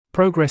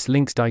Progress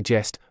Links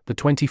Digest, the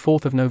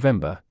 24th of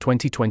November,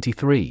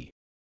 2023.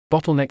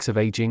 Bottlenecks of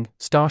Aging,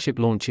 Starship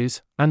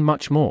Launches, and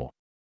much more.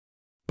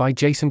 By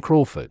Jason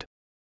Crawford.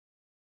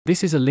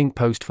 This is a link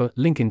post for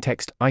Link in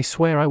Text. I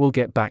swear I will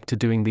get back to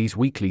doing these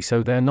weekly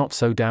so they're not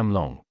so damn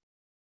long.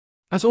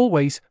 As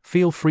always,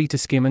 feel free to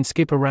skim and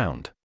skip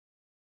around.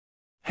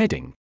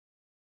 Heading: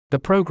 The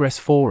Progress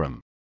Forum.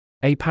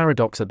 A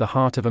paradox at the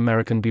heart of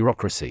American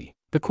bureaucracy.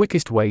 The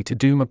quickest way to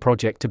doom a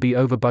project to be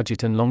over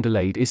budget and long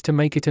delayed is to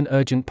make it an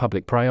urgent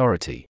public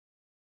priority.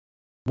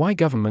 Why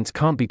governments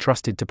can't be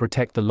trusted to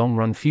protect the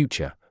long-run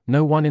future.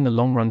 No one in the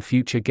long-run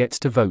future gets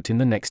to vote in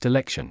the next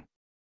election.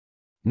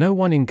 No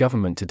one in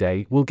government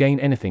today will gain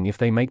anything if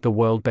they make the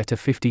world better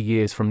 50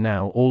 years from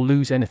now, or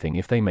lose anything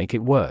if they make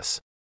it worse.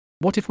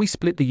 What if we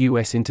split the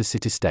US into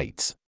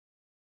city-states?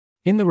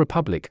 In the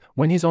Republic,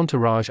 when his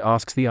entourage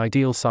asks the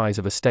ideal size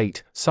of a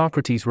state,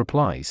 Socrates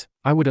replies,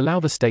 "I would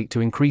allow the state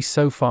to increase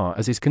so far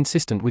as is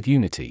consistent with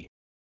unity."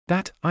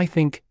 That, I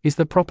think, is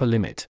the proper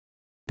limit.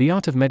 The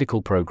Art of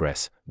Medical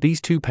Progress. These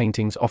two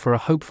paintings offer a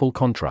hopeful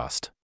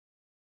contrast.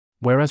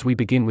 Whereas we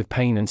begin with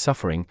pain and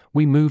suffering,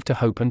 we move to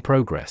hope and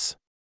progress.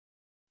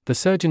 The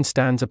surgeon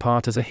stands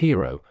apart as a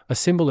hero, a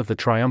symbol of the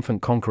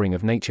triumphant conquering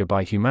of nature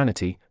by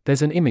humanity.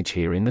 There's an image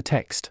here in the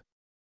text.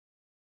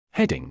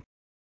 Heading: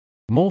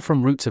 More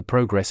from Roots of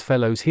Progress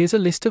Fellows. Here's a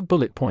list of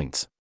bullet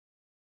points.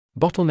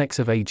 Bottlenecks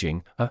of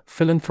Aging, a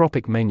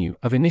philanthropic menu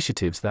of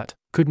initiatives that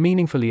could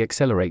meaningfully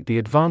accelerate the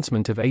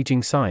advancement of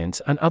aging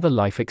science and other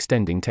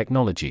life-extending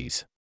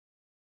technologies.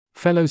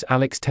 Fellows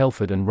Alex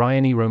Telford and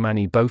Ryan E.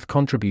 Romani both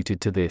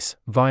contributed to this,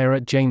 via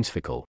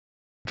 @JamesFickle.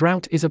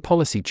 Drought is a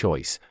policy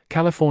choice.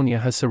 California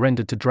has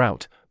surrendered to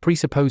drought,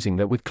 presupposing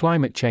that with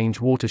climate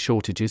change water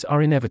shortages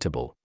are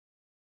inevitable.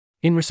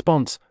 In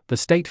response, the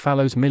state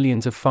fallows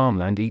millions of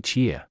farmland each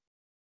year.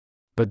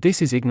 But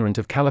this is ignorant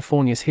of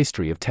California's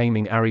history of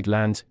taming arid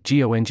lands.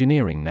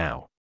 Geoengineering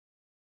now.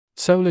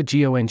 Solar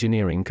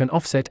geoengineering can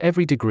offset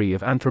every degree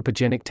of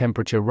anthropogenic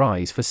temperature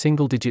rise for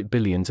single-digit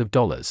billions of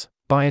dollars.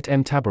 By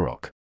M.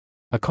 Tabarrok.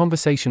 A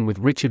conversation with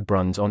Richard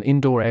Bruns on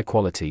indoor air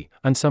quality,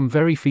 and some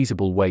very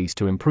feasible ways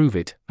to improve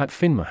it, at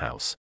Finma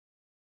House.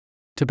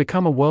 To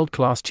become a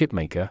world-class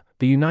chipmaker,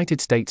 the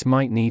United States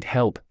might need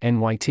help.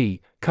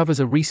 NYT covers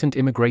a recent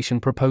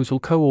immigration proposal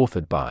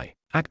co-authored by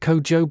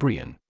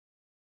 @CoJobrian.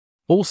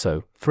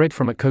 Also, thread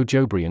from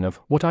 @CoJobrian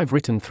of what I've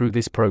written through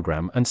this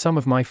program and some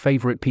of my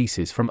favorite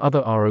pieces from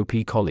other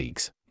ROP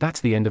colleagues. That's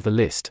the end of the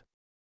list.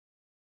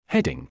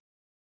 Heading: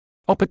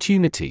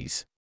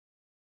 Opportunities.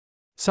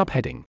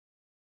 Subheading: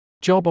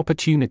 Job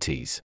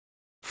opportunities.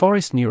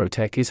 Forest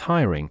Neurotech is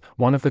hiring.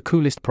 One of the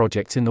coolest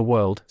projects in the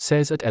world,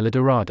 says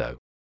 @Eldorado.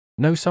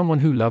 Know someone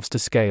who loves to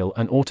scale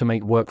and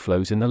automate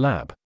workflows in the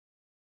lab?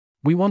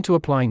 We want to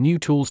apply new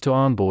tools to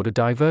onboard a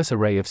diverse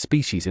array of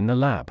species in the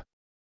lab.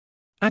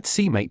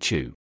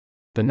 @CMateChew.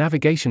 The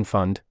Navigation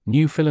Fund,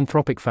 new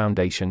philanthropic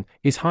foundation,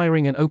 is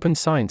hiring an open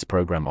science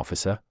program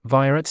officer,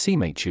 via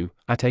 @CMateChew,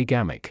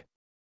 @Agamic.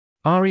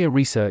 ARIA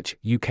Research,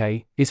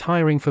 UK, is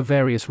hiring for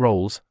various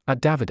roles,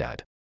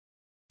 @Davidad.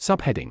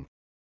 Subheading: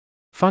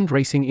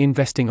 Fundraising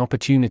investing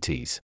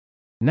opportunities.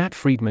 Nat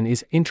Friedman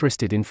is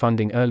interested in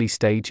funding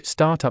early-stage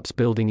startups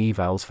building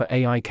evals for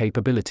AI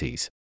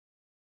capabilities.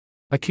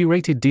 A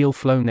curated deal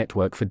flow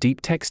network for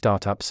deep tech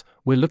startups.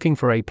 We're looking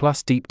for A+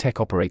 deep tech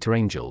operator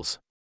angels.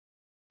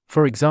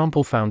 For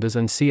example, founders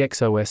and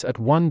CXOs at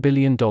 $1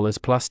 billion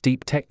plus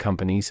deep tech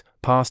companies,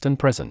 past and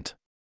present.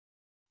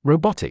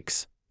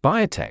 Robotics,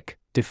 biotech,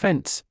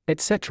 defense,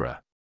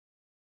 etc.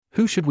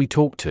 Who should we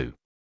talk to?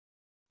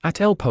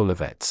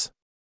 @LPolarvets.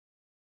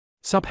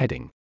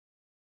 Subheading: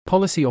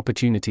 Policy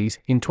opportunities.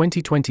 In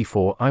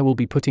 2024 I will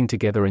be putting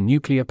together a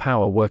nuclear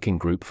power working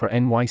group for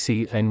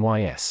NYC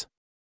NYS.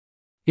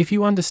 If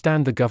you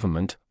understand the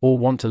government, or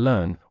want to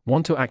learn,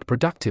 want to act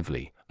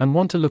productively, and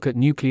want to look at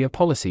nuclear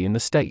policy in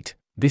the state,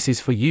 this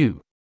is for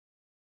you.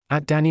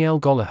 @Danielle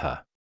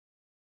Gollaher.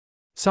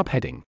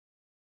 Subheading: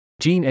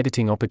 Gene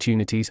editing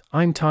opportunities.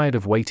 I'm tired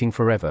of waiting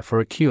forever for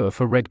a cure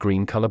for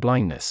red-green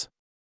colorblindness.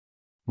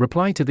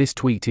 Reply to this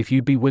tweet if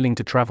you'd be willing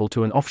to travel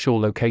to an offshore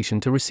location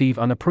to receive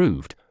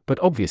unapproved, but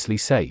obviously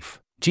safe,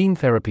 gene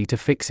therapy to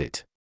fix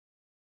it.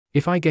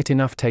 If I get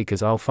enough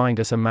takers, I'll find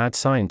us a mad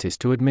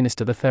scientist to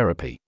administer the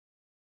therapy.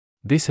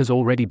 This has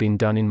already been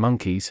done in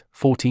monkeys,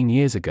 14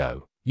 years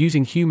ago,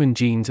 using human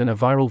genes and a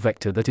viral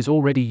vector that is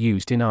already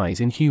used in eyes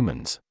in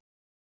humans.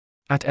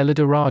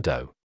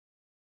 @Eldorado.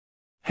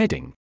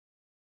 Heading: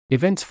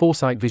 Events.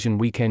 Foresight Vision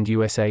Weekend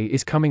USA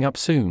is coming up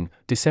soon,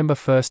 December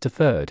 1st to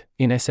 3rd,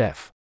 in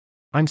SF.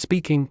 I'm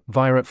speaking,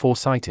 via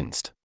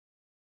 @ForesightInst.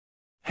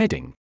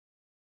 Heading: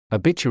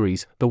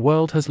 Obituaries. The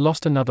world has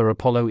lost another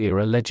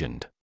Apollo-era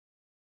legend.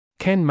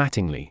 Ken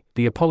Mattingly,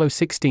 the Apollo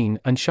 16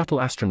 and shuttle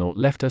astronaut,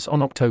 left us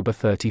on October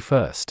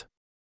 31st.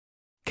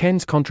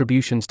 Ken's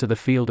contributions to the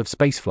field of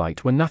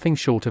spaceflight were nothing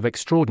short of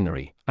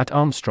extraordinary.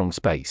 @Armstrong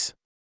Space.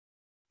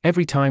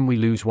 Every time we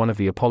lose one of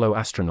the Apollo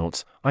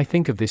astronauts, I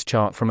think of this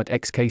chart from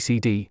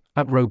 @XKCD,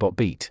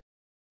 @RobotBeat.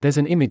 There's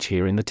an image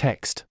here in the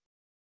text.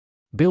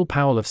 Bill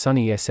Powell of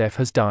Sunny SF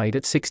has died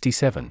at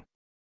 67.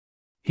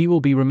 He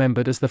will be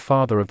remembered as the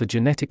father of the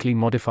genetically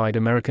modified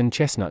American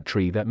chestnut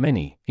tree that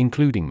many,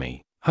 including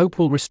me, hope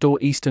will restore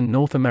eastern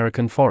North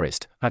American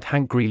forest at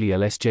Hank Greeley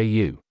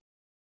LSJU.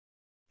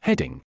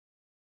 Heading: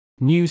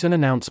 News and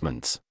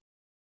announcements.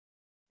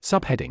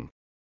 Subheading: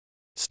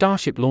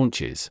 Starship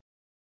launches.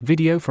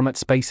 Video from at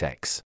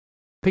SpaceX.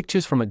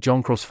 Pictures from at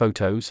jasoncrawford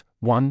Photos,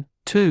 1,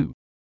 2.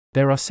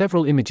 There are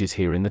several images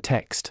here in the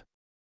text.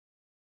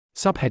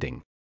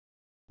 Subheading: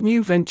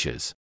 New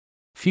ventures.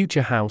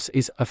 Future House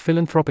is a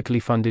philanthropically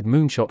funded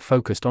moonshot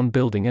focused on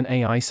building an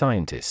AI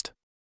scientist.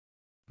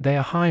 They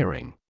are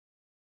hiring.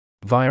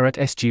 Via at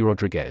SG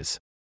Rodriguez.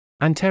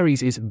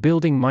 Antares is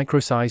building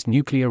micro-sized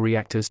nuclear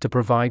reactors to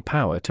provide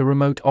power to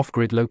remote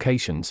off-grid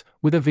locations,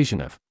 with a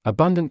vision of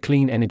abundant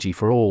clean energy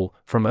for all,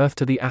 from Earth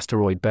to the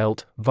asteroid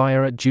belt,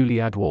 via at Julie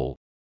Adwall.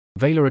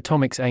 Valor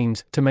Atomics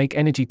aims to make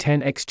energy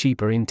 10x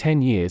cheaper in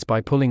 10 years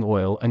by pulling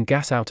oil and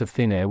gas out of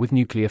thin air with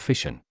nuclear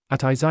fission,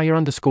 at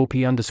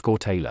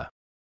Isaiah_P_Taylor.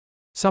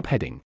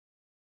 Subheading: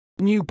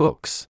 New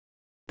books.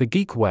 The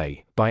Geek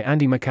Way, by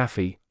Andy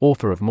McAfee,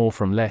 author of More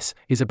from Less,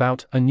 is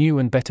about a new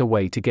and better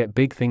way to get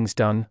big things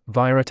done,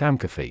 via at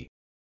Amcafe.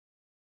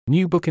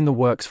 New book in the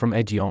works from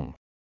Ed Yong.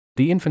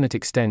 The Infinite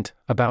Extent,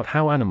 about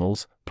how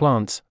animals,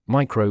 plants,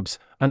 microbes,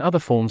 and other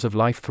forms of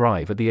life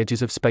thrive at the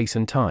edges of space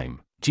and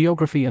time,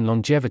 geography and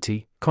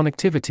longevity,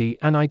 connectivity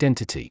and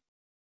identity.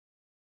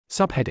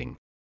 Subheading: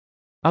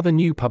 Other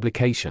new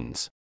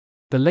publications.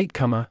 The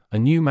Latecomer, a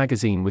new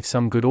magazine with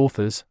some good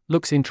authors,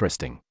 looks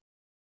interesting.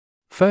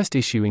 First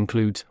issue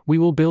includes We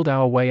Will Build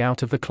Our Way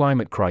Out of the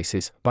Climate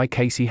Crisis, by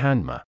Casey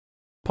Handmer.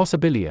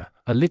 Possibilia,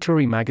 a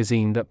literary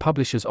magazine that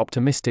publishes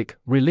optimistic,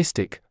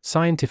 realistic,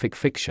 scientific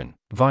fiction,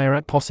 via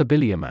at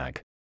Possibilia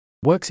Mag.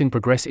 Works in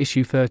Progress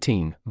issue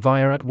 13,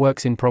 via at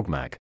Works in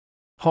Progmag.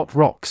 Hot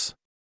Rocks.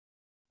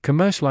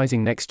 Commercializing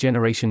Next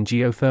Generation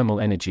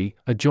Geothermal Energy,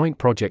 a joint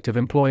project of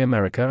Employ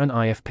America and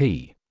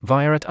IFP,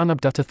 via at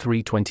Unabdata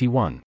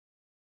 321.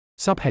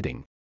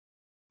 Subheading: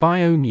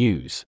 Bio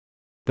News.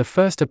 The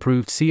first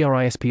approved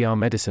CRISPR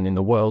medicine in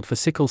the world for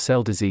sickle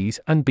cell disease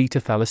and beta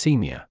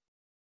thalassemia.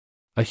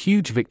 A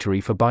huge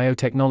victory for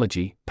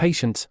biotechnology,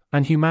 patients,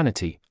 and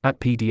humanity, at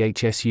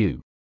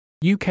PDHSU.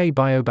 UK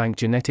Biobank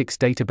Genetics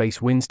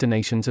Database wins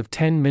donations of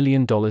 $10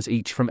 million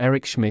each from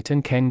Eric Schmidt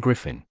and Ken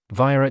Griffin,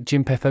 via at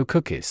Jimpetho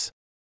Cookies.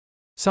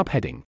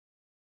 Subheading: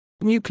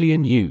 Nuclear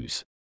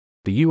News.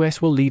 The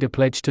US will lead a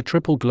pledge to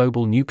triple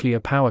global nuclear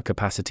power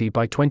capacity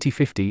by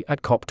 2050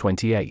 at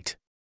COP28.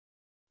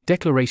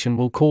 Declaration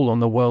will call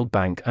on the World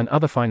Bank and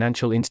other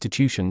financial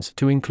institutions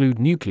to include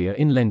nuclear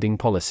in lending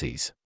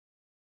policies.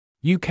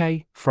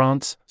 UK,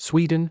 France,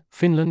 Sweden,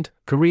 Finland,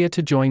 Korea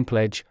to join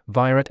pledge,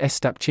 via at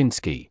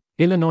Estapczynski.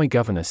 Illinois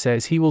governor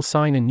says he will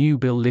sign a new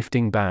bill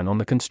lifting ban on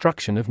the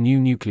construction of new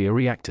nuclear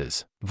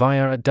reactors,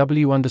 via at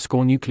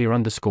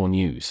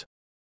W_nuclear_news.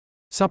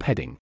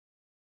 Subheading: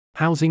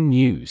 Housing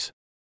News.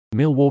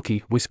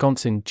 Milwaukee,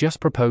 Wisconsin just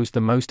proposed the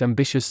most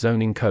ambitious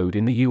zoning code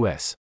in the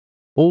US.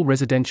 All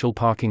residential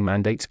parking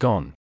mandates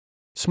gone.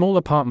 Small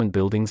apartment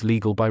buildings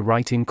legal by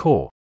right in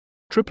core.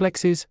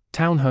 Triplexes,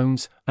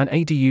 townhomes, and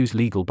ADUs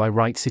legal by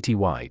right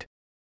citywide.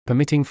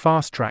 Permitting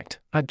fast-tracked,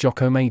 at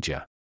Jocko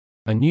Major.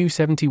 A new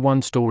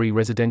 71-story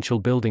residential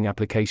building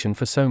application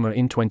for SOMA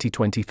in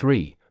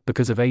 2023,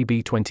 because of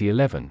AB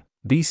 2011.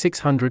 These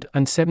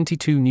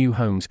 672 new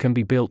homes can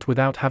be built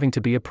without having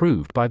to be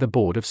approved by the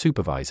Board of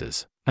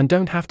Supervisors, and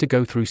don't have to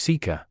go through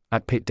seeker,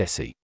 at Pitt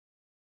Desi.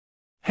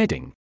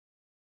 Heading: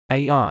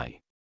 AI.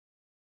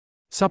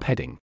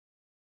 Subheading: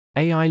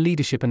 AI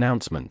leadership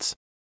announcements.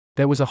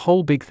 There was a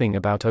whole big thing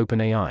about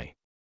OpenAI.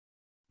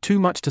 Too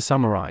much to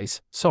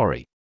summarize,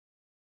 sorry.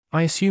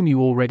 I assume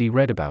you already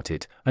read about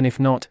it, and if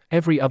not,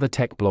 every other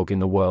tech blog in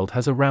the world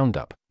has a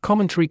roundup.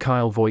 Commentary: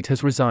 Kyle Voigt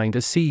has resigned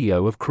as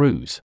CEO of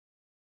Cruise.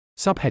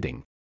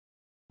 Subheading: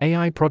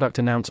 AI product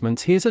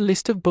announcements. Here's a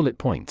list of bullet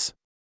points.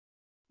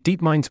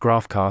 DeepMind's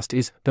GraphCast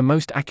is the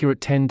most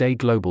accurate 10-day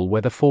global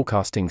weather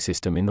forecasting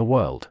system in the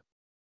world.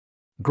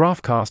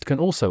 GraphCast can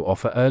also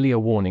offer earlier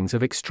warnings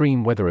of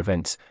extreme weather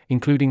events,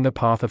 including the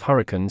path of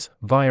hurricanes,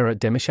 via at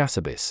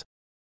Demishabis.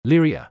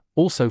 Lyria,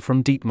 also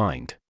from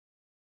DeepMind.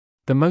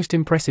 The most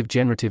impressive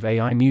generative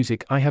AI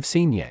music I have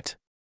seen yet.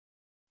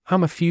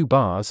 Hum a few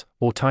bars,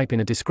 or type in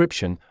a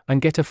description,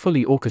 and get a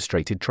fully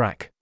orchestrated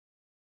track.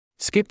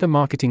 Skip the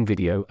marketing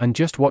video and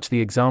just watch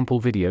the example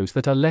videos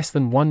that are less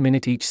than 1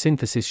 minute each.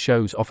 Synthesis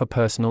shows off a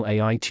personal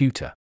AI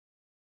tutor.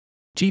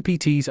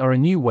 GPTs are a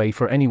new way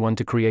for anyone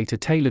to create a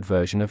tailored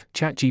version of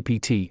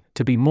ChatGPT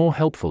to be more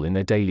helpful in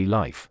their daily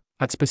life,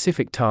 at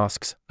specific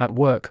tasks, at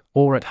work,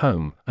 or at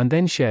home, and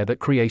then share that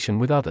creation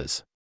with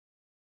others.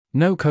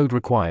 No code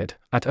required,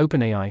 at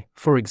OpenAI,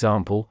 for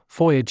example,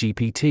 FOIA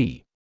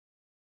GPT.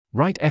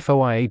 Write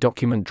FOIA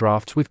document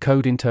drafts with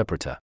code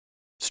interpreter.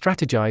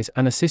 Strategize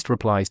and assist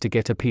replies to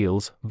get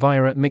appeals,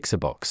 via at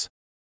Mixerbox.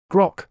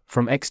 Grok,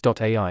 from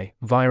X.AI,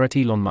 via at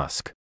Elon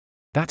Musk.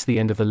 That's the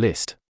end of the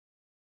list.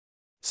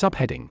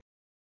 Subheading: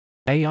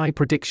 AI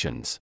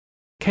predictions.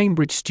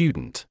 Cambridge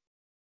student.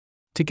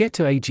 To get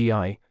to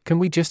AGI, can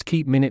we just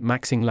keep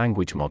minute-maxing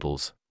language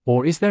models,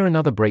 Or is there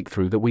another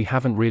breakthrough that we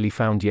haven't really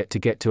found yet to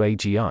get to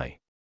AGI?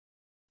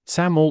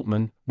 Sam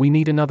Altman, we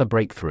need another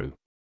breakthrough.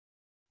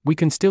 We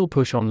can still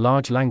push on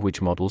large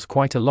language models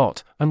quite a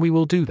lot, and we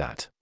will do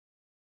that.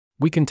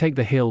 We can take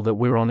the hill that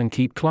we're on and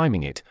keep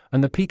climbing it,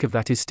 and the peak of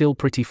that is still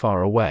pretty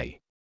far away.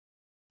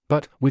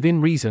 But,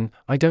 within reason,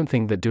 I don't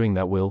think that doing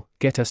that will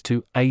get us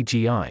to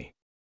AGI.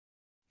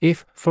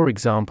 If, for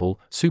example,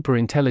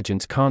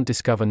 superintelligence can't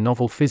discover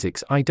novel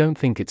physics, I don't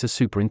think it's a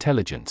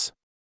superintelligence.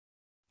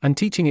 And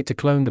teaching it to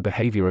clone the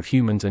behavior of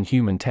humans and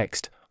human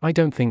text, I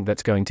don't think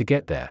that's going to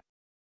get there.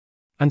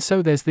 And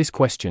so there's this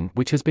question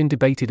which has been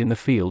debated in the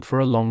field for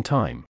a long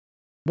time.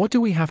 What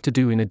do we have to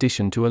do in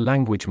addition to a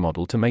language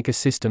model to make a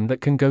system that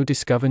can go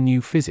discover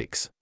new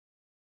physics?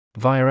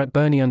 Via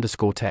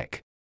 @Bernie_tech.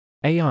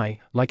 AI,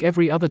 like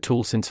every other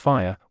tool since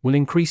fire, will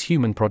increase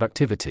human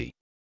productivity.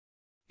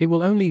 It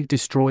will only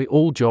destroy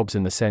all jobs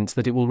in the sense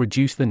that it will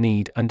reduce the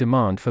need and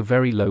demand for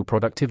very low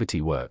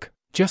productivity work,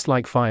 just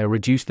like fire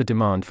reduced the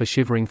demand for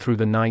shivering through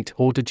the night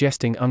or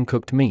digesting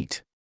uncooked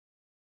meat.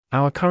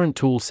 Our current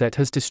tool set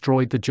has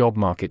destroyed the job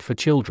market for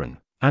children,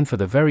 and for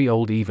the very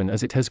old, even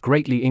as it has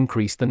greatly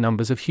increased the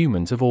numbers of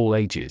humans of all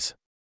ages.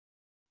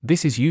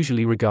 This is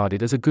usually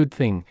regarded as a good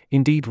thing,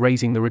 indeed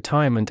raising the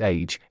retirement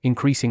age,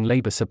 increasing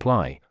labor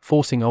supply,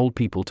 forcing old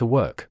people to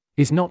work,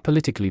 is not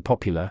politically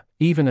popular,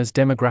 even as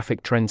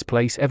demographic trends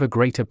place ever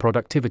greater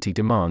productivity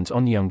demands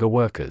on younger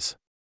workers.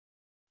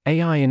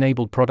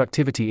 AI-enabled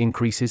productivity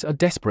increases are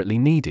desperately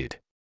needed.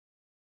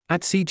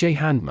 At CJ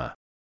Handmer,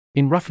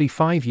 in roughly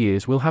 5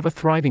 years we'll have a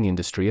thriving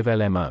industry of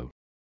LMO.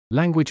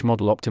 Language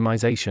model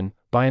optimization,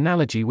 by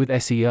analogy with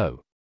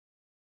SEO.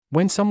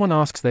 When someone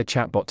asks their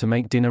chatbot to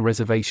make dinner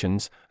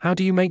reservations, how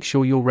do you make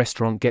sure your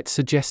restaurant gets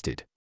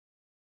suggested?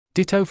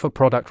 Ditto for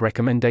product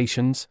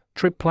recommendations,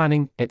 trip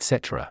planning,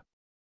 etc.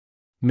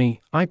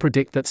 I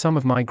predict that some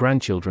of my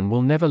grandchildren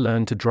will never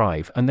learn to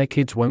drive and their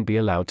kids won't be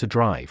allowed to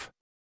drive.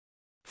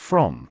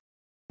 From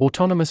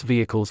Autonomous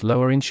Vehicles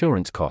Lower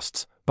Insurance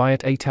Costs, by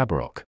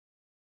 @Tabarok.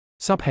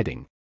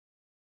 Subheading: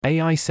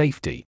 AI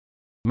Safety.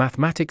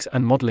 Mathematics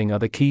and modeling are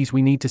the keys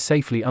we need to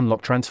safely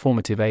unlock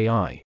transformative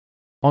AI.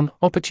 On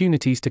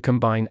opportunities to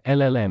combine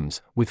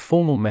LLMs with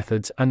formal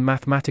methods and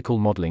mathematical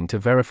modeling to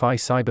verify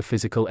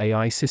cyber-physical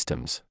AI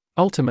systems,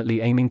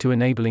 ultimately aiming to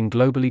enabling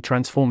globally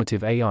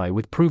transformative AI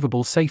with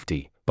provable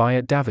safety, by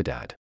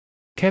 @Davidad.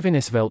 Kevin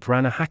Esvelt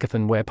ran a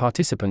hackathon where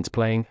participants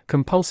playing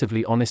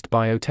compulsively honest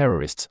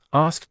bioterrorists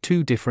asked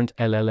 2 different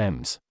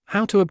LLMs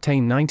how to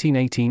obtain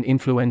 1918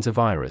 influenza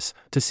virus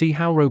to see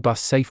how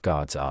robust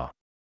safeguards are.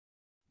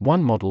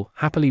 One model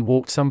happily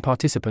walked some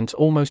participants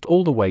almost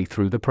all the way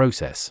through the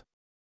process.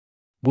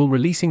 Will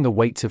releasing the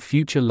weights of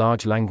future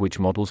large language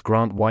models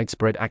grant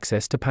widespread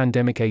access to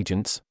pandemic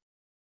agents?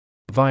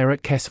 Via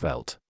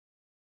 @Kesvelt.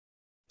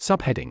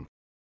 Subheading: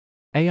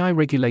 AI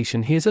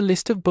regulation. Here's a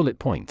list of bullet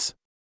points.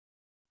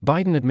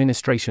 Biden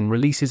administration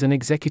releases an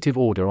executive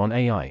order on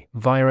AI,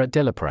 via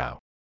 @Delaprow.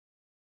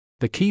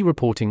 The key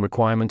reporting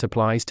requirement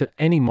applies to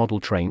any model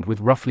trained with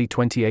roughly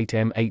 28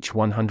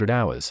 mH100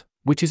 hours,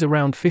 which is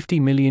around $50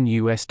 million,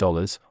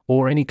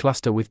 or any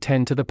cluster with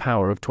 10 to the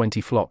power of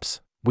 20 flops,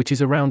 which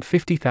is around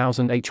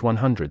 50,000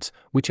 H100s,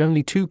 which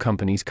only 2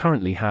 companies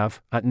currently have,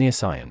 at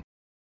Nearsign.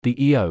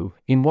 The EO,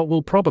 in what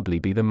will probably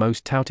be the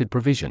most touted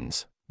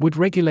provisions, would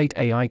regulate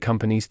AI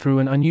companies through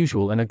an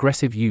unusual and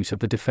aggressive use of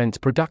the Defense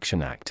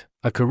Production Act,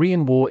 a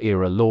Korean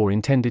War-era law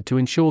intended to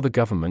ensure the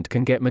government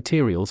can get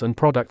materials and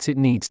products it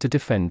needs to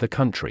defend the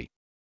country.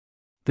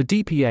 The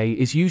DPA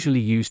is usually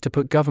used to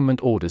put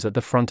government orders at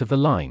the front of the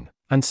line,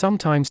 and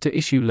sometimes to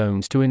issue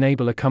loans to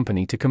enable a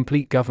company to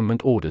complete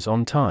government orders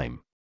on time.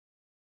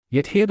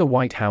 Yet here the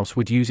White House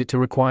would use it to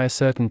require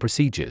certain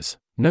procedures,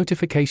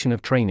 notification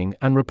of training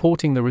and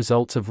reporting the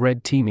results of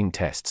red teaming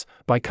tests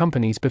by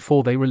companies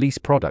before they release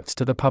products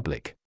to the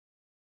public.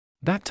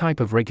 That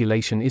type of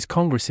regulation is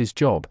Congress's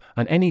job,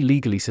 and any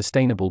legally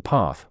sustainable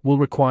path will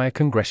require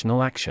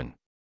congressional action.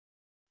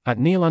 At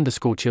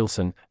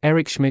Neil_Chilson,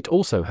 Eric Schmidt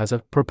also has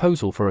a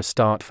proposal for a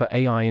start for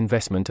AI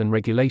investment and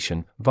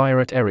regulation,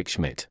 via @Eric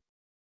Schmidt.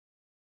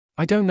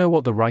 I don't know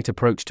what the right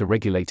approach to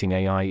regulating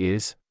AI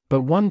is,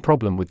 but one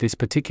problem with this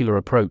particular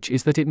approach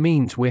is that it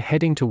means we're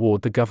heading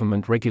toward the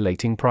government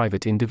regulating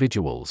private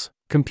individuals,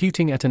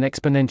 computing at an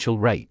exponential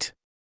rate.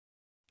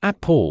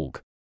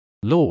 @Paulg.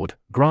 Lord,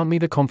 grant me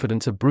the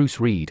confidence of Bruce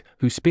Reed,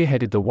 who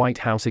spearheaded the White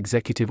House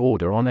executive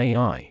order on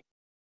AI.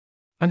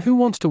 And who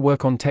wants to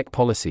work on tech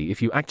policy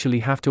if you actually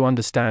have to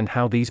understand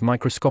how these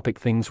microscopic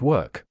things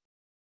work?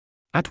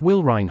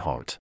 @Will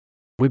Reinhardt.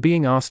 We're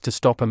being asked to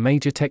stop a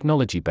major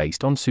technology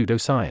based on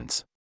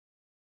pseudoscience.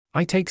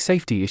 I take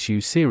safety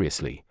issues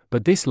seriously,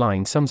 but this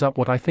line sums up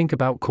what I think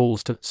about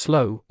calls to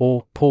slow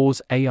or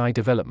pause AI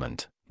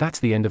development. That's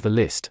the end of the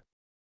list.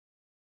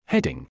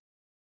 Heading: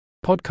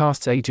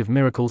 Podcast's Age of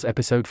Miracles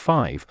Episode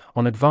 5,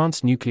 on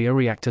Advanced Nuclear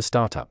Reactor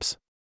Startups.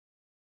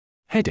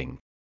 Heading: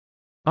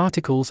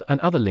 Articles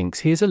and other links.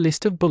 Here's a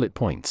list of bullet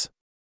points.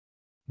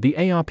 The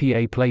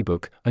ARPA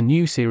Playbook, a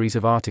new series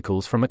of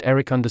articles from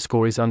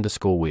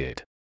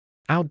 @Eric_is_weird.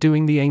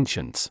 Outdoing the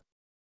Ancients.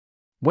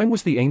 When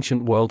was the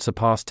ancient world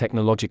surpassed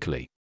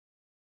technologically?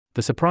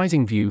 The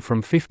Surprising View from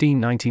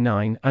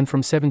 1599 and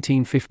from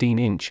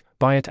 1715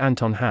 by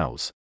Anton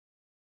Howes.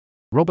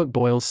 Robert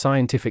Boyle's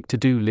scientific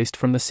to-do list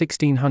from the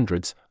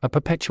 1600s, a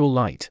perpetual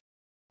light.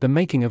 The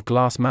making of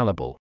glass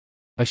malleable.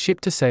 A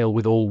ship to sail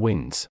with all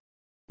winds.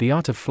 The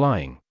art of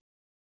flying.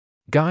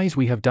 Guys,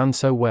 we have done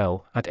so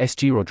well. At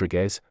S.G.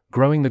 Rodriguez,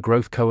 Growing the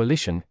Growth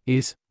Coalition,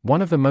 is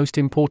one of the most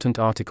important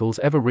articles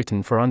ever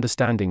written for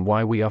understanding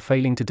why we are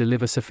failing to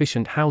deliver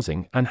sufficient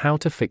housing and how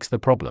to fix the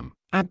problem.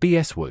 At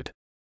B.S. Wood.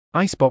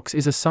 Icebox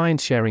is a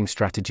science-sharing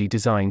strategy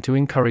designed to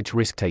encourage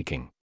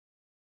risk-taking.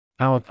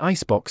 Our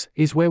Icebox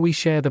is where we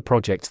share the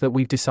projects that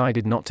we've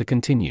decided not to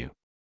continue.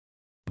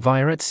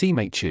 Via at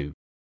CMateChew.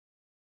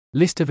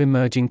 List of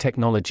emerging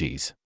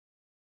technologies.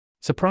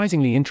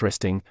 Surprisingly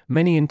interesting,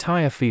 many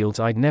entire fields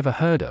I'd never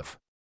heard of.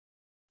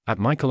 At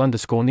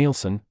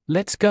Michael_Nielsen,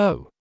 let's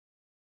go.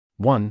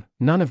 1.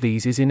 None of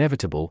these is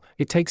inevitable,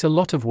 it takes a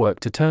lot of work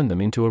to turn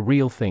them into a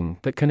real thing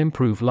that can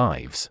improve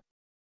lives.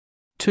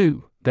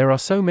 2. There are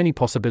so many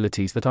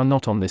possibilities that are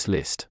not on this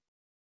list.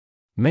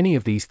 Many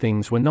of these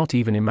things were not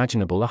even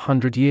imaginable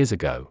 100 years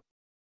ago.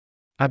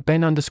 At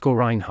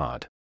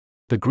Ben_Reinhard.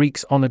 The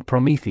Greeks honored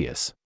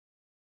Prometheus.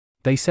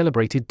 They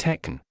celebrated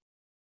Tekhen.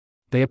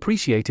 They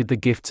appreciated the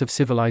gifts of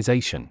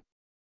civilization.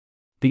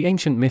 The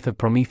ancient myth of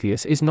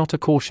Prometheus is not a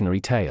cautionary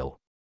tale.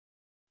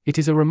 It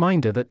is a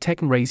reminder that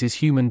Tekhen raises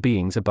human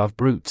beings above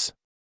brutes.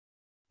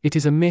 It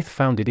is a myth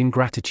founded in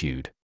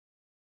gratitude.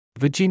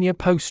 Virginia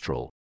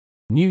Postral.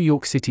 New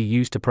York City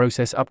used to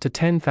process up to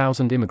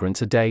 10,000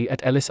 immigrants a day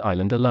at Ellis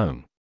Island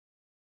alone.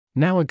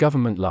 Now a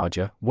government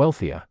larger,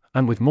 wealthier,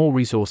 and with more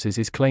resources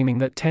is claiming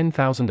that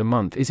 10,000 a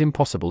month is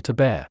impossible to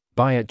bear.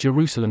 By at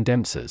Jerusalem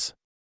Dempsers.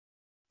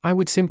 I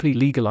would simply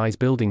legalize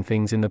building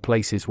things in the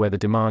places where the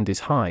demand is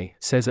high,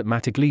 says at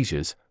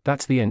Matiglesias.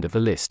 That's the end of the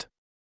list.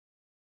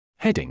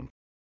 Heading.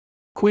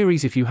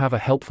 Queries. If you have a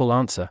helpful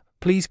answer,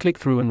 please click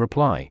through and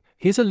reply.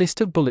 Here's a list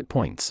of bullet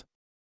points.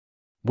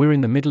 We're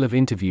in the middle of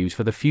interviews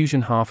for the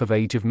Fusion half of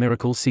Age of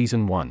Miracles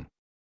Season 1.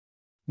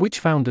 Which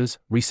founders,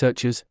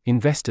 researchers,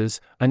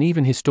 investors, and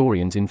even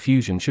historians in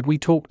Fusion should we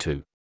talk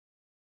to?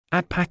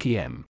 At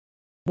PackyM.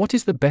 What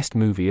is the best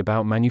movie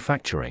about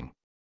manufacturing?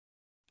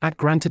 At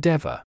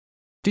Grantadeva.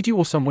 Did you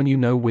or someone you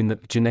know win the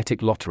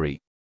genetic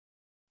lottery?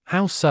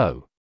 How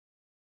so?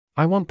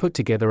 I want put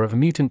together a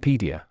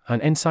Mutantpedia,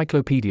 an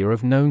encyclopedia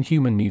of known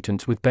human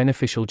mutants with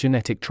beneficial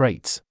genetic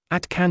traits.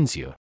 At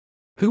Kanzur.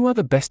 Who are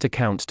the best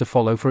accounts to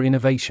follow for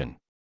innovation?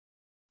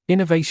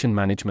 Innovation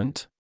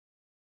management?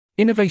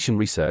 Innovation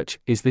research,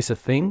 is this a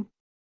thing?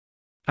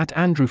 At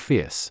Andrew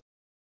Fierce.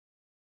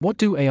 What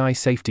do AI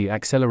safety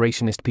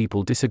accelerationist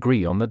people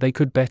disagree on that they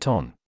could bet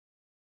on?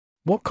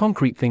 What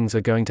concrete things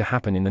are going to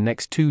happen in the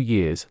next 2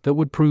 years that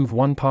would prove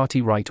one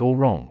party right or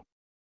wrong?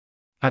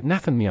 At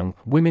Nathan Myung,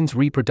 women's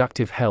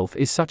reproductive health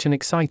is such an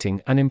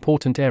exciting and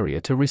important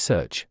area to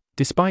research,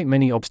 despite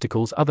many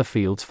obstacles other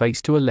fields face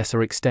to a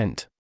lesser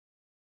extent.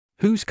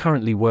 Who's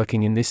currently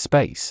working in this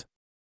space?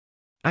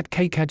 At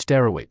Kajderowicz.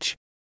 Derowicz.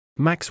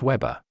 Max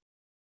Weber.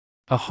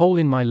 A hole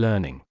in my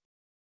learning.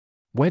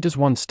 Where does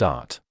one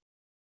start?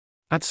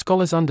 At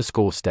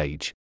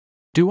Scholars_Stage.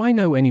 Do I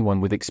know anyone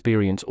with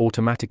experience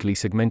automatically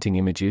segmenting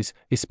images,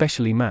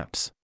 especially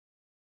maps?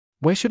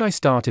 Where should I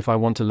start if I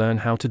want to learn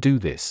how to do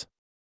this?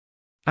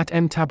 At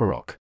M.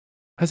 Tabarok.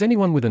 Has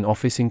anyone with an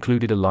office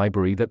included a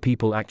library that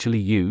people actually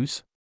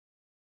use?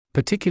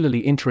 Particularly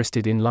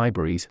interested in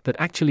libraries that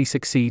actually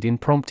succeed in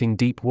prompting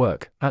deep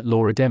work. At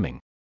Laura Deming.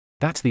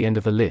 That's the end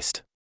of the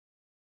list.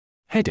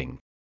 Heading.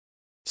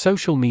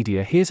 Social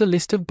media. Here's a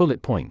list of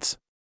bullet points.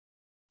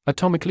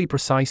 Atomically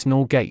precise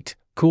NOR gate,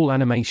 cool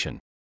animation.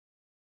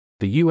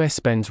 The US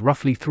spends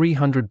roughly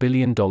 $300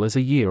 billion a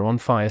year on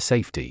fire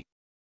safety.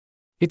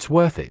 It's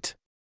worth it.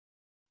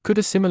 Could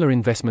a similar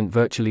investment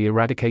virtually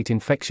eradicate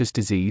infectious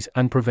disease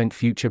and prevent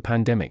future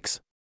pandemics?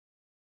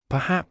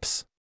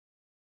 Perhaps.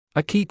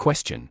 A key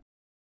question.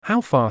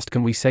 How fast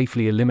can we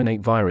safely eliminate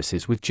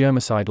viruses with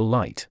germicidal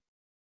light?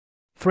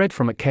 Thread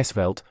from at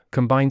Kessvelt,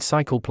 combined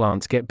cycle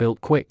plants get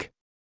built quick.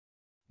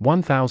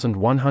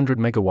 1,100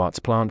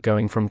 megawatts plant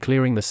going from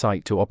clearing the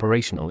site to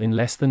operational in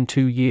less than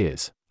 2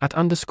 years. At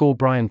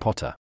 _Brian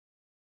Potter.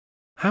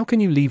 How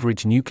can you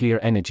leverage nuclear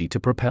energy to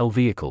propel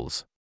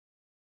vehicles?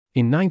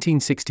 In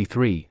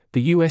 1963,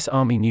 the US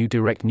Army knew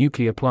direct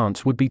nuclear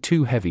plants would be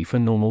too heavy for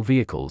normal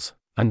vehicles,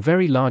 and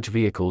very large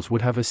vehicles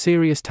would have a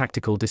serious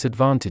tactical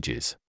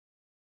disadvantages.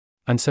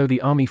 And so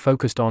the Army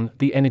focused on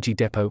the energy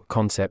depot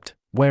concept,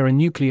 where a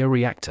nuclear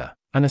reactor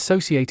and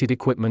associated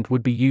equipment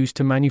would be used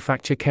to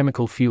manufacture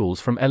chemical fuels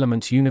from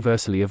elements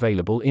universally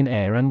available in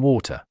air and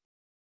water.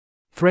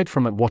 Thread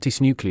from at What is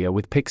Nuclear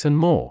with pics and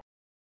more.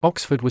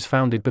 Oxford was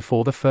founded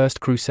before the First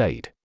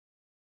Crusade.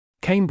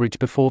 Cambridge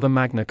before the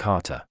Magna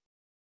Carta.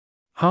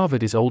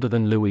 Harvard is older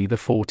than Louis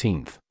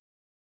XIV.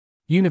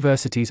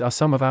 Universities are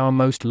some of our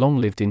most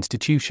long-lived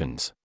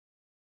institutions.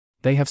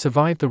 They have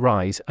survived the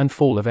rise and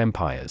fall of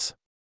empires.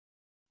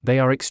 They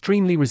are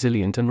extremely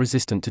resilient and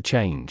resistant to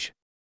change.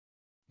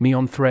 Me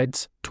on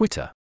Threads,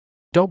 Twitter.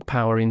 Dog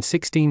power. In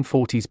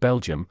 1640s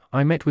Belgium,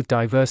 I met with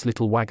diverse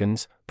little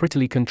wagons,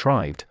 prettily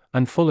contrived,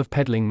 and full of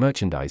peddling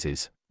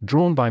merchandises,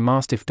 drawn by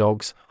mastiff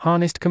dogs,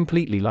 harnessed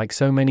completely like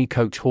so many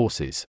coach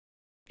horses.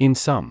 In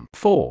some,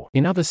 4,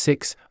 in others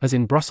 6, as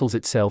in Brussels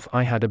itself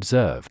I had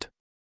observed.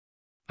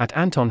 At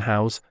Anton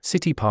House,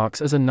 city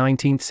parks as a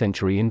 19th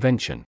century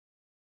invention.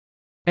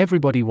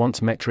 Everybody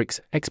wants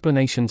metrics,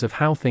 explanations of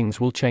how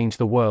things will change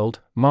the world,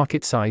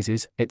 market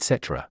sizes,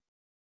 etc.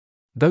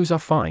 Those are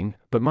fine,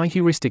 but my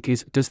heuristic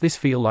is, does this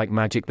feel like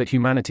magic that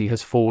humanity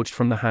has forged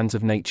from the hands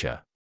of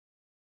nature?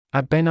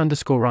 At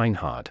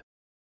Ben_Reinhard.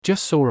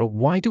 Just saw a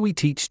 "Why do we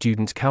teach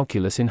students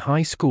calculus in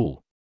high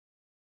school?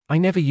 I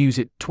never use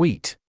it"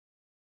 tweet.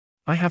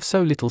 I have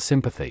so little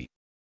sympathy.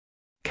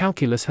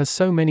 Calculus has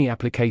so many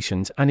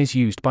applications and is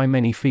used by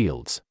many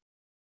fields.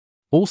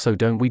 Also,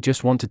 don't we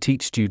just want to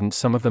teach students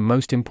some of the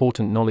most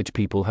important knowledge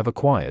people have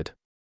acquired?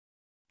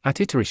 At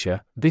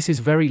Iterisha, this is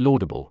very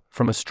laudable,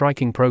 from a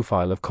striking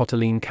profile of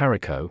Cotaline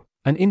Carico,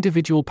 an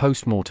individual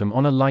postmortem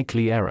on a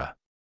likely error.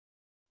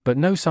 But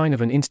no sign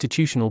of an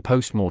institutional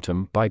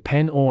postmortem by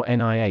Penn or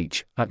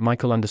NIH, at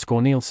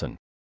Michael_Nielsen.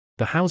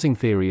 The housing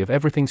theory of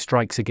everything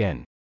strikes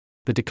again.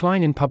 The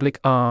decline in public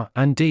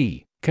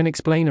R&D can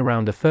explain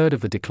around a third of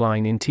the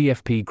decline in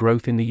TFP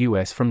growth in the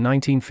US from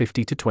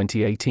 1950 to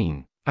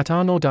 2018, at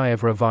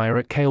Arnaudievra via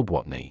at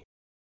Kalebwatney.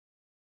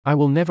 I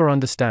will never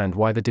understand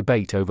why the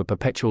debate over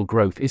perpetual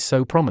growth is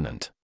so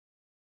prominent.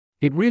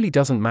 It really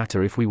doesn't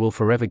matter if we will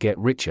forever get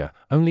richer,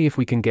 only if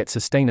we can get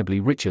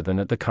sustainably richer than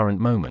at the current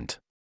moment.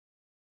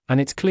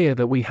 And it's clear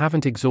that we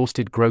haven't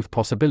exhausted growth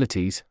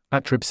possibilities,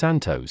 at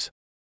Tribsantos.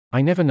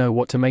 I never know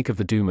what to make of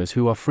the doomers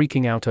who are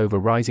freaking out over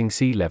rising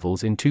sea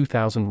levels in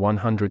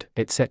 2100,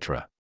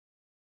 etc.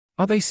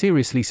 Are they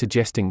seriously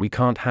suggesting we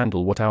can't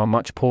handle what our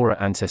much poorer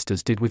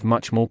ancestors did with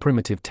much more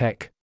primitive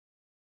tech?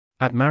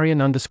 At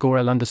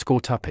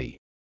Marian_L_Tuppy.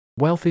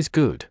 Wealth is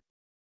good.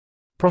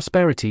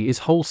 Prosperity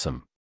is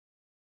wholesome.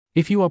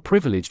 If you are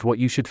privileged, what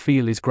you should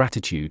feel is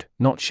gratitude,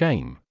 not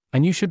shame,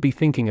 and you should be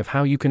thinking of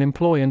how you can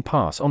employ and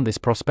pass on this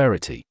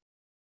prosperity.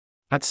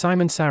 At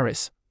Simon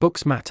Saris,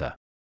 books matter.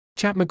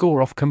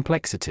 Chatmagoroff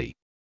complexity.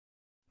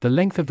 The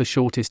length of the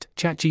shortest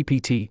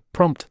ChatGPT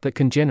prompt that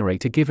can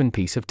generate a given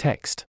piece of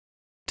text.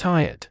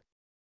 Tired.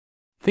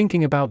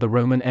 Thinking about the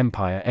Roman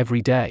Empire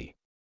every day.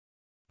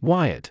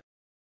 Wired.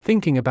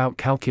 Thinking about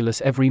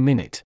calculus every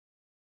minute.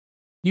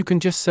 You can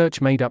just search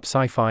made-up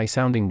sci-fi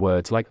sounding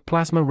words like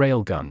plasma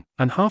railgun,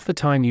 and half the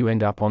time you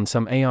end up on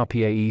some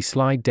ARPAE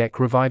slide deck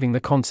reviving the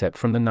concept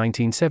from the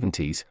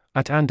 1970s,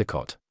 at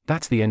Andicott.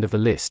 That's the end of the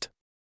list.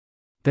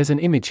 There's an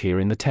image here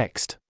in the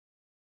text.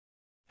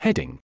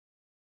 Heading.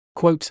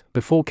 Quote,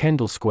 before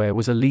Kendall Square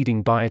was a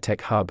leading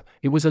biotech hub,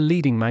 it was a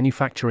leading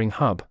manufacturing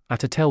hub, at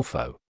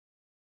Atelfo.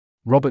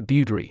 Robert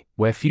Budery,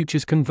 where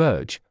futures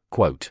converge,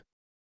 quote.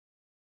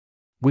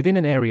 Within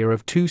an area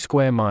of 2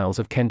 square miles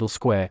of Kendall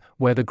Square,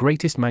 where the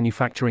greatest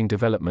manufacturing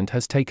development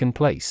has taken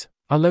place,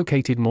 are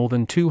located more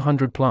than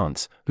 200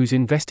 plants, whose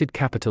invested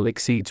capital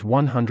exceeds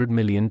 $100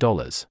 million.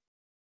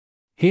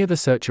 Here the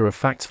searcher of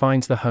facts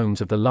finds the homes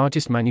of the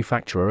largest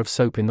manufacturer of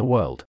soap in the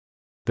world,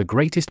 the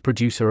greatest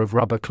producer of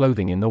rubber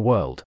clothing in the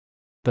world,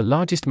 the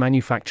largest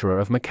manufacturer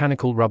of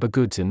mechanical rubber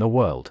goods in the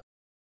world,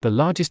 the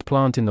largest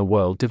plant in the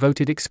world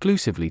devoted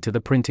exclusively to the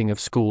printing of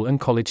school and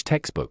college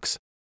textbooks,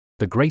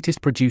 the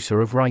greatest producer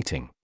of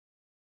writing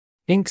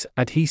inks,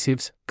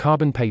 adhesives,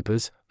 carbon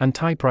papers, and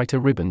typewriter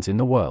ribbons in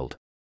the world,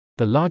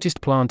 the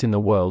largest plant in the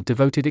world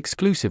devoted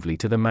exclusively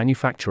to the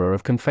manufacture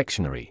of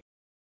confectionery,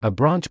 a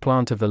branch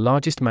plant of the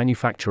largest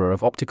manufacturer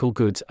of optical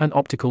goods and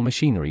optical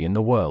machinery in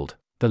the world,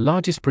 the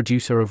largest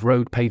producer of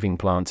road paving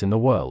plants in the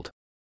world,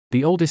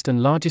 the oldest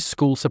and largest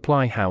school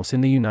supply house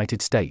in the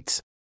United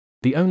States,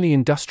 the only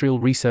industrial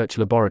research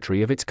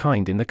laboratory of its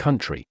kind in the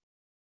country.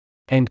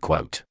 End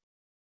quote.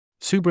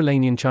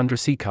 Subralanian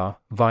Chandrasekhar,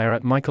 via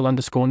at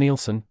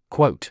Michael_Nielsen,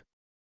 quote.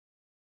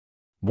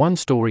 One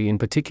story in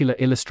particular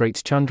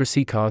illustrates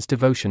Chandrasekhar's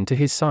devotion to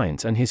his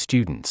science and his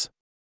students.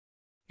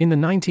 In the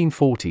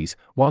 1940s,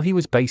 while he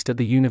was based at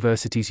the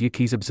university's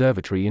Yerkes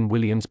Observatory in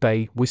Williams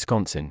Bay,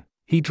 Wisconsin,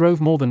 he drove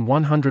more than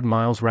 100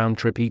 miles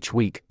round-trip each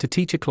week to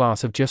teach a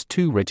class of just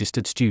 2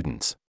 registered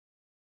students.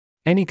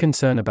 Any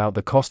concern about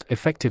the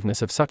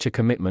cost-effectiveness of such a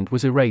commitment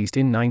was erased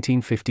in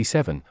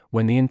 1957,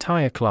 when the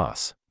entire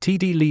class,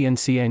 T.D. Lee and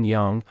C.N.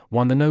 Yang,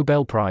 won the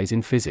Nobel Prize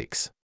in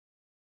Physics.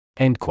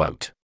 End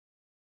quote.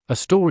 A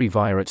story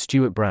via at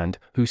Stuart Brand,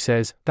 who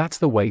says, that's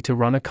the way to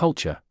run a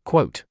culture,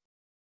 quote.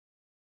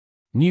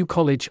 New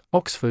College,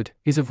 Oxford,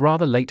 is of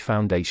rather late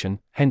foundation,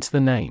 hence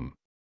the name.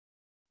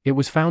 It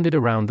was founded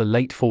around the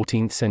late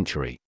 14th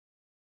century.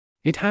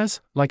 It has,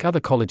 like other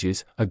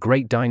colleges, a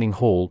great dining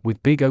hall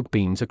with big oak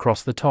beams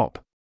across the top.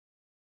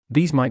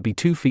 These might be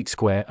 2 feet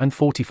square and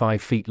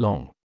 45 feet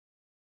long.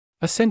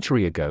 A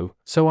century ago,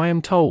 so I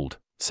am told,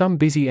 some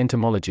busy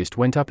entomologist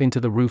went up into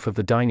the roof of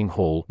the dining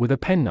hall with a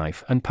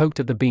penknife and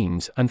poked at the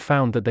beams and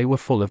found that they were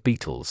full of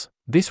beetles.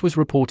 This was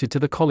reported to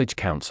the college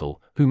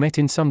council, who met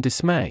in some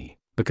dismay,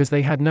 because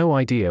they had no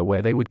idea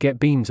where they would get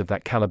beams of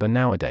that caliber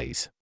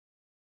nowadays.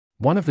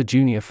 One of the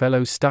junior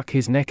fellows stuck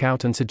his neck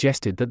out and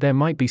suggested that there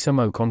might be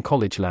some oak on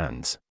college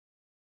lands.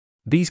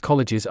 These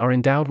colleges are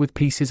endowed with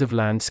pieces of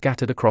land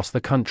scattered across the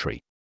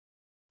country.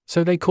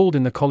 So they called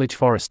in the college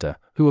forester,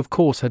 who of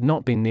course had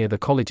not been near the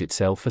college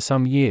itself for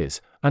some years,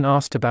 and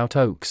asked about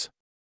oaks.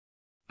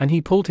 And he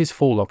pulled his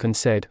forelock and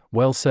said,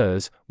 "Well,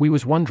 sirs, we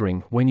was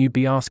wondering when you'd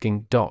be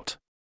asking.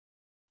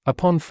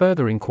 Upon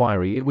further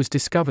inquiry it was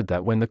discovered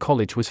that when the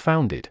college was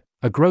founded,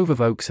 a grove of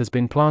oaks has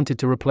been planted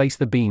to replace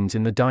the beams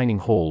in the dining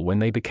hall when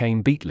they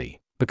became beetly,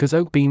 because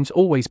oak beams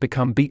always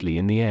become beetly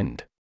in the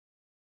end.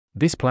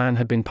 This plan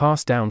had been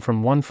passed down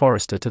from one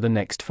forester to the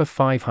next for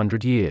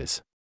 500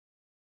 years.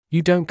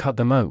 You don't cut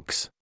them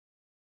oaks.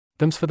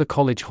 Them's for the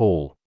college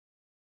hall."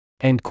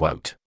 End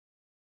quote.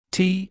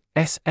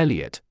 T.S.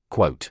 Eliot,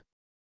 quote.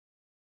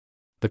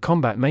 The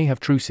combat may have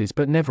truces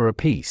but never a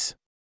peace.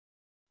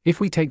 If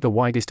we take the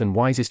widest and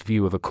wisest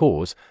view of a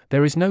cause,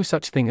 there is no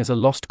such thing as a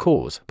lost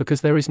cause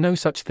because there is no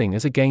such thing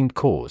as a gained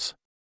cause.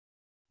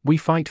 We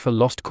fight for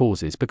lost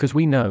causes because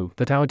we know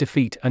that our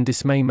defeat and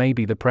dismay may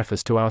be the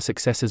preface to our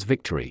successor's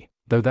victory,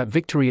 though that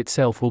victory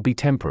itself will be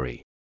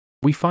temporary.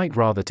 We fight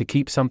rather to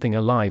keep something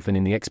alive than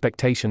in the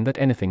expectation that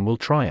anything will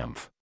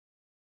triumph.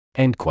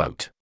 End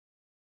quote.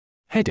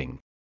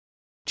 Heading: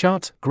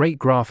 Charts, great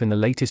graph in the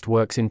latest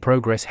works in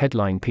progress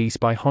headline piece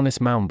by Hannes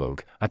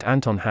Malmberg, at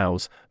Anton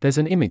Haus. There's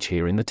an image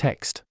here in the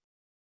text.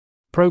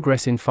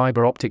 Progress in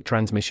fiber optic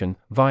transmission,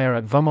 via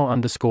at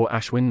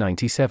Vamo_Ashwin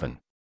 97.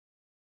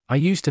 I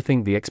used to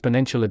think the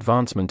exponential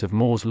advancement of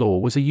Moore's law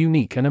was a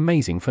unique and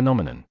amazing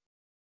phenomenon.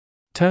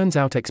 Turns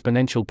out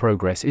exponential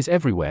progress is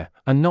everywhere,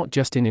 and not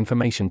just in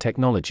information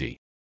technology.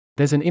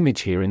 There's an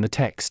image here in the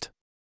text.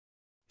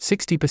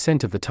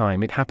 60% of the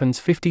time it happens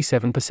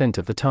 57%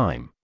 of the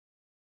time.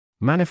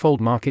 Manifold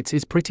markets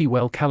is pretty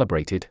well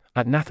calibrated.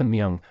 At Nathan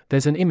Myung,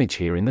 there's an image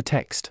here in the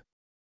text.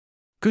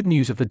 Good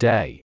news of the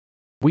day.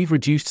 We've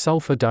reduced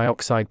sulfur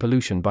dioxide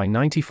pollution by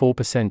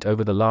 94%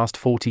 over the last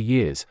 40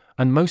 years,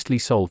 and mostly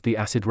solved the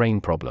acid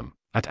rain problem.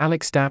 At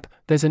Alex Stapp,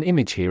 there's an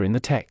image here in the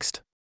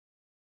text.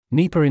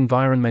 NEPA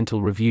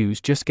environmental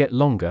reviews just get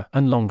longer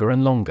and longer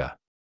and longer.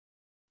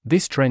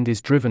 This trend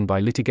is driven by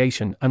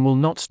litigation and will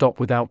not stop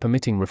without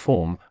permitting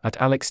reform. At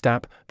Alex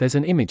Stapp, there's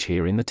an image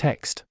here in the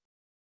text.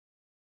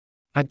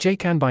 At J.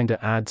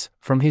 Canbinder adds,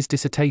 from his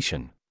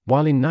dissertation,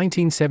 while in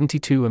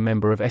 1972 a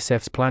member of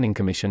SF's Planning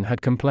Commission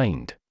had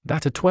complained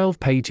that a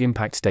 12-page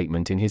impact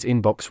statement in his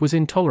inbox was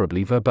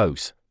intolerably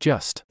verbose,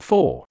 just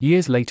 4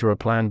 years later a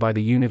plan by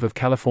the Univ of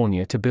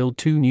California to build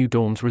 2 new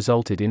dorms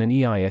resulted in an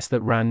EIS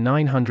that ran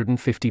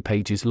 950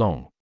 pages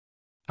long.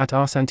 At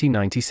Arsanti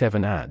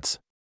 97 adds,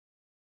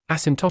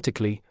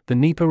 asymptotically, the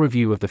NEPA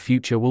review of the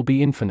future will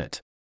be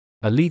infinite.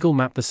 A legal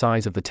map the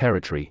size of the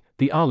territory,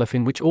 the Aleph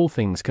in which all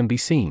things can be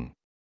seen.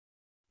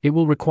 It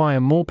will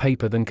require more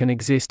paper than can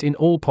exist in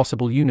all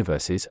possible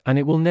universes, and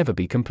it will never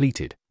be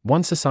completed.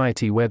 One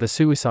society where the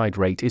suicide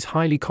rate is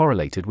highly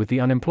correlated with the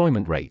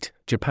unemployment rate,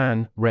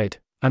 Japan, red,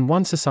 and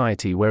one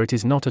society where it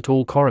is not at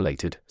all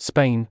correlated,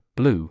 Spain,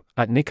 blue.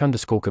 At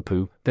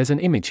Nick_Kapu, there's an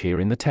image here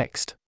in the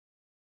text.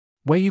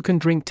 Where you can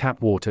drink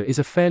tap water is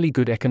a fairly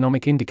good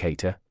economic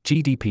indicator,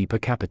 GDP per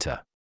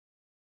capita.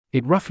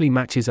 It roughly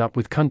matches up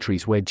with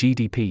countries where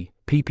GDP,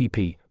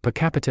 PPP, per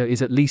capita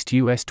is at least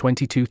US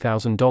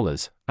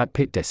 $22,000. At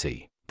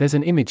Pitdesi, there's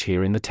an image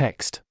here in the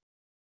text.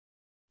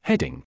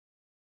 Heading: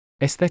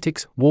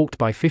 Aesthetics, walked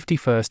by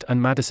 51st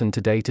and Madison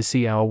today to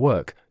see our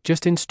work,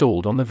 just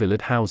installed on the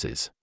Villard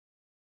houses.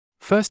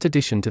 First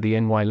addition to the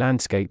NY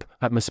landscape.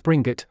 At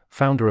Maspringat,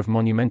 founder of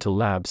Monumental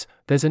Labs,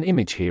 there's an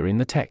image here in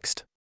the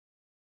text.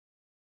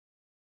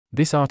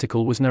 This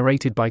article was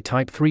narrated by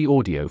Type 3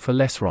 Audio for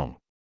Less Wrong.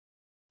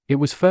 It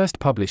was first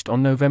published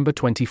on November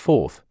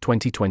 24,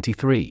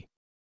 2023.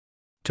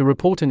 To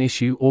report an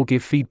issue or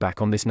give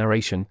feedback on this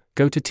narration,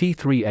 go to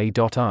t3a.is.